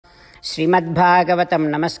Bhagavatam.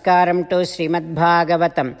 Namaskaram to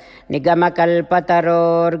Bhagavatam.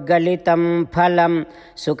 Nigamakalpatarorgalitam phalam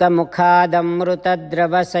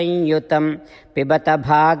sukamukhadamrutadrava sanyutam pibata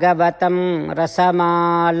Bhagavatam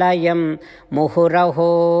rasamalayam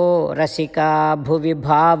muhuraho rasika bhuvi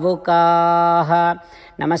bhavukaha.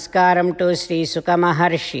 Namaskaram to Sri Suka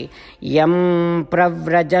Maharshi. Yam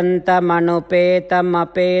pravrajantam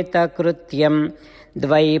apeta krutyam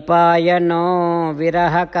Dvaipayano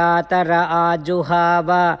virahakatara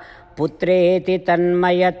ajuhava putreti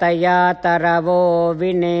tanmayataya taravo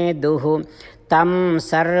vineduhu tam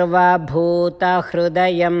sarva bhuta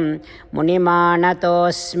hrudayam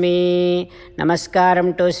munimanatosmi.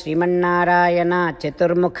 Namaskaram to Srimannarayana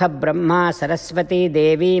Chaturmukha Brahma Saraswati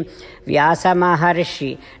Devi Vyasa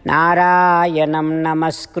Maharshi. Narayanam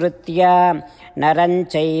namaskritya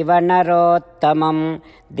naranchaiva narottamam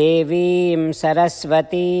devim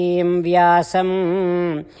saraswatim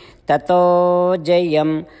vyasam tato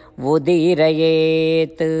jayam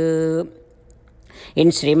vudirayet. In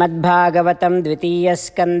Srimad Bhagavatam Dvitiya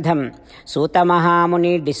Skandham, Suta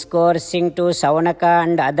Mahamuni discoursing to Saunaka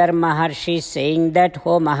and other Maharshis, saying that,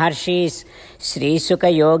 O Maharshis, Sri Suka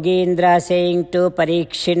Yogindra saying to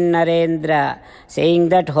Parikshin Narendra, saying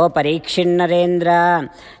that, O Parikshin Narendra,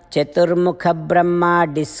 Chaturmukha Brahma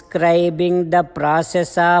describing the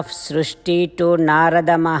process of Srushti to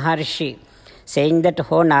Narada Maharshi, saying that,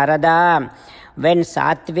 O Narada, when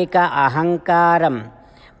Satvika Ahankaram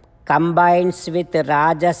combines with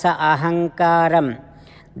Rajasa Ahankaram,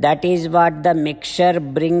 that is what the mixture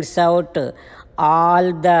brings out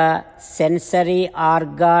all the sensory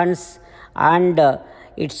organs and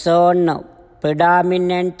its own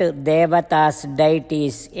predominant devatas,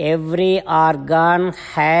 deities. Every organ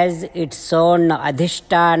has its own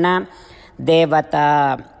adhisthana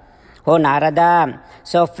devata. O Narada,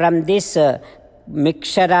 so from this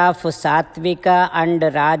mixture of Satvika and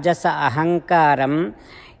Rajasa Ahankaram,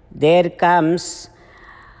 there comes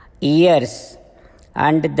ears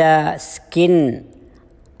and the skin,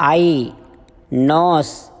 eye,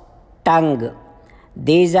 nose, tongue.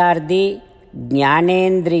 These are the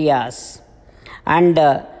Jnanendriyas. And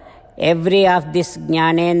every of this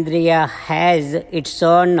Jnanendriya has its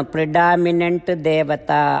own predominant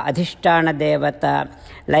devata, adhisthana devata.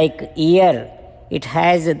 Like ear, it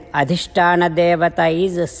has adhisthana devata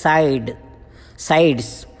is sides.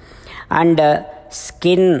 And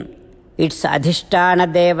skin, its adhisthana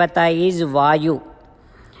devata is Vayu.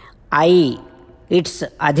 Eye, its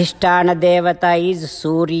adhisthana devata is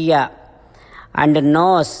Surya. And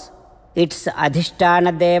nose, its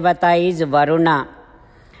adhisthana devata is Varuna.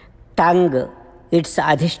 Tongue, its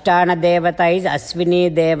adhisthana devata is Aswini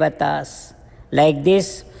devatas. Like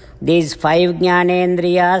this, these 5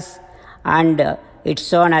 Jnanendriyas and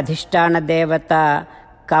its own adhisthana devata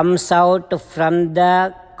comes out from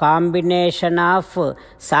the combination of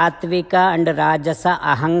Satvika and Rajasa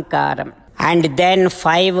Ahankaram. And then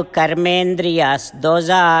 5 Karmendriyas, those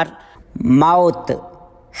are mouth,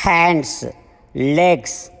 hands,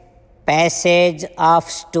 legs, passage of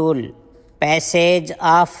stool, passage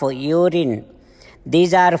of urine.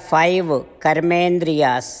 These are 5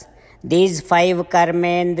 Karmendriyas. These 5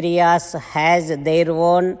 Karmendriyas has their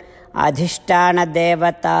own adhisthana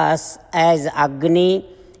devatas as Agni,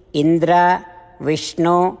 Indra,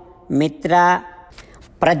 Vishnu, Mitra,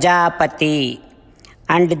 Prajapati.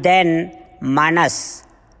 And then Manas.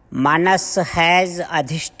 Manas has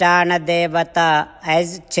adhisthana devata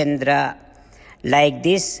as Chandra. Like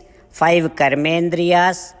this, 5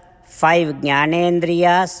 Karmendriyas, 5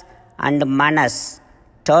 Jnanendriyas and Manas.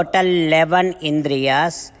 Total 11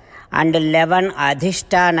 Indriyas and 11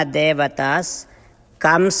 adhisthana devatas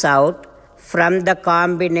comes out from the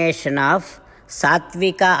combination of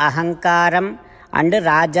Satvika Ahankaram and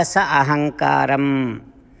Rajasa Ahankaram.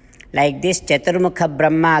 Like this, Chaturmukha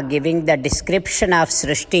Brahma giving the description of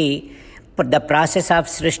Srishti, the process of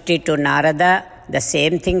Srishti to Narada, the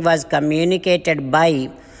same thing was communicated by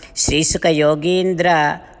Sri Suka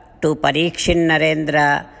Yogindra to Parikshin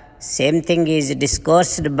Narendra. Same thing is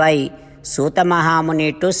discoursed by Suta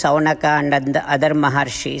Mahamuni to Saunaka and the other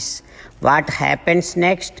Maharshis. What happens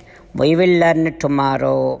next? We will learn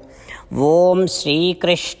tomorrow. Om Sri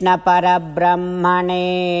Krishna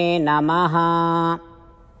Parabrahmane Namaha.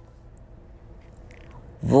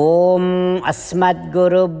 Om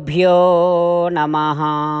Asmadgurubhyo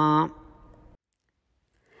Namaha.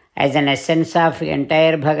 As an essence of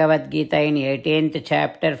entire Bhagavad Gita in 18th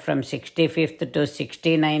chapter from 65th to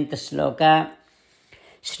 69th sloka,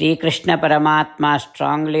 Sri Krishna Paramatma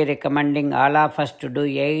strongly recommending all of us to do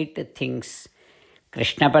 8 things.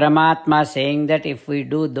 Krishna Paramatma saying that if we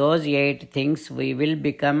do those 8 things, we will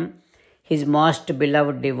become his most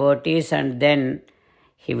beloved devotees, and then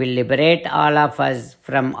he will liberate all of us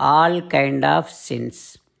from all kind of sins.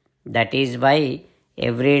 That is why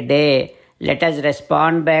every day let us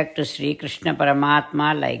respond back to Sri Krishna Paramatma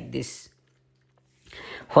like this.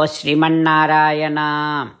 O Sriman Narayana,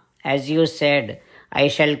 as you said, I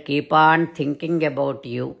shall keep on thinking about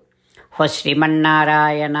you. O Sriman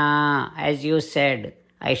Narayana, as you said,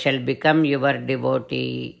 I shall become your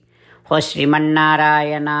devotee. O Sriman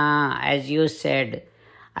Narayana, as you said,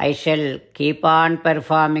 I shall keep on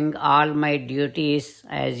performing all my duties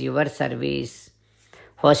as your service.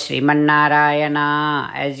 O Sriman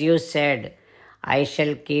Narayana, as you said, I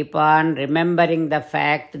shall keep on remembering the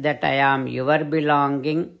fact that I am your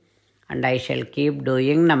belonging, and I shall keep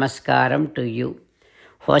doing namaskaram to you.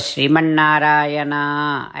 O Sriman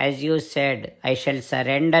Narayana, as you said, I shall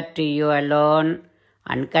surrender to you alone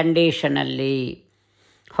unconditionally.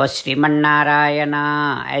 O Sriman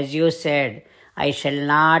Narayana, as you said, I shall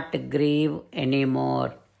not grieve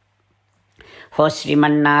anymore. O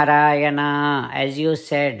Sriman Narayana, as you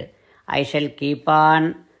said, I shall keep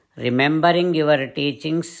on remembering your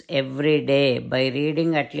teachings every day by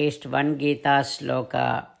reading at least one Gita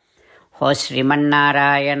sloka. O Sriman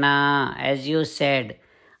Narayana, as you said,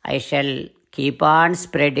 I shall keep on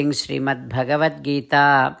spreading Srimad Bhagavad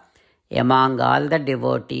Gita among all the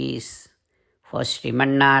devotees. O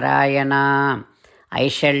Sriman Narayana, I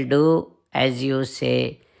shall do as you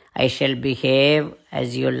say. I shall behave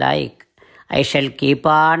as you like. I shall keep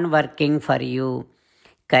on working for you.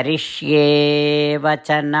 Karishye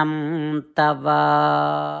vachanam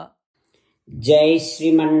tava. Jai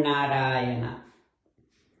Sriman Narayana.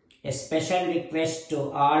 A special request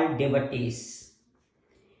to all devotees.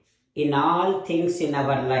 In all things in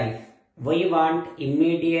our life, we want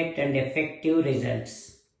immediate and effective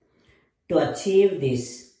results. To achieve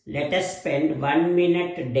this, let us spend 1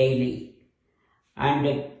 minute daily and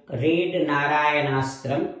read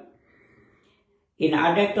Narayanastram. In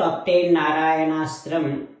order to obtain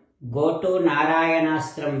Narayanastram, go to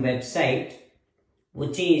Narayanastram website,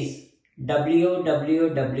 which is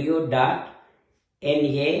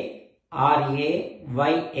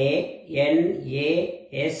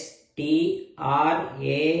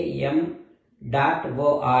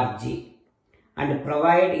and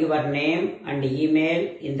provide your name and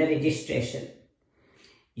email in the registration.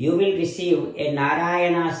 You will receive a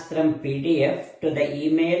Narayanastram PDF to the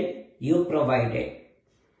email you provided.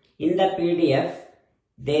 In the PDF,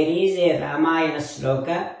 there is a Ramayana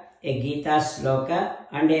sloka, a Gita sloka,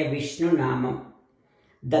 and a Vishnu Namam.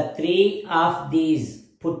 The three of these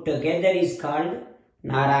put together is called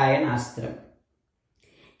Narayanastram.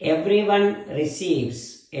 Everyone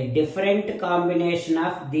receives a different combination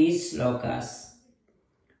of these slokas.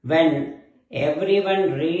 When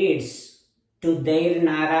everyone reads to their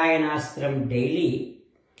Narayanastram daily,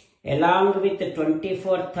 along with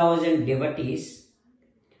 24,000 devotees,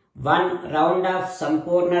 one round of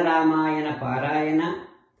Sampurna Ramayana Parayana,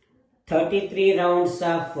 33 rounds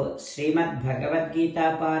of Srimad Bhagavad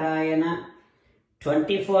Gita Parayana,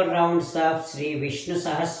 24 rounds of Sri Vishnu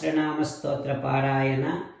Sahasranama Stotra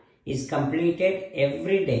Parayana is completed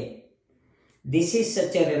every day. This is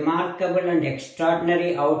such a remarkable and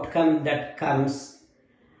extraordinary outcome that comes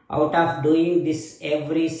out of doing this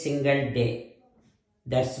every single day.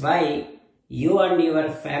 That's why you and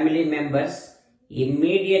your family members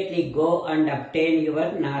immediately go and obtain your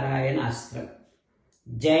Narayanastram.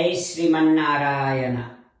 Jai Sriman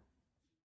Narayana.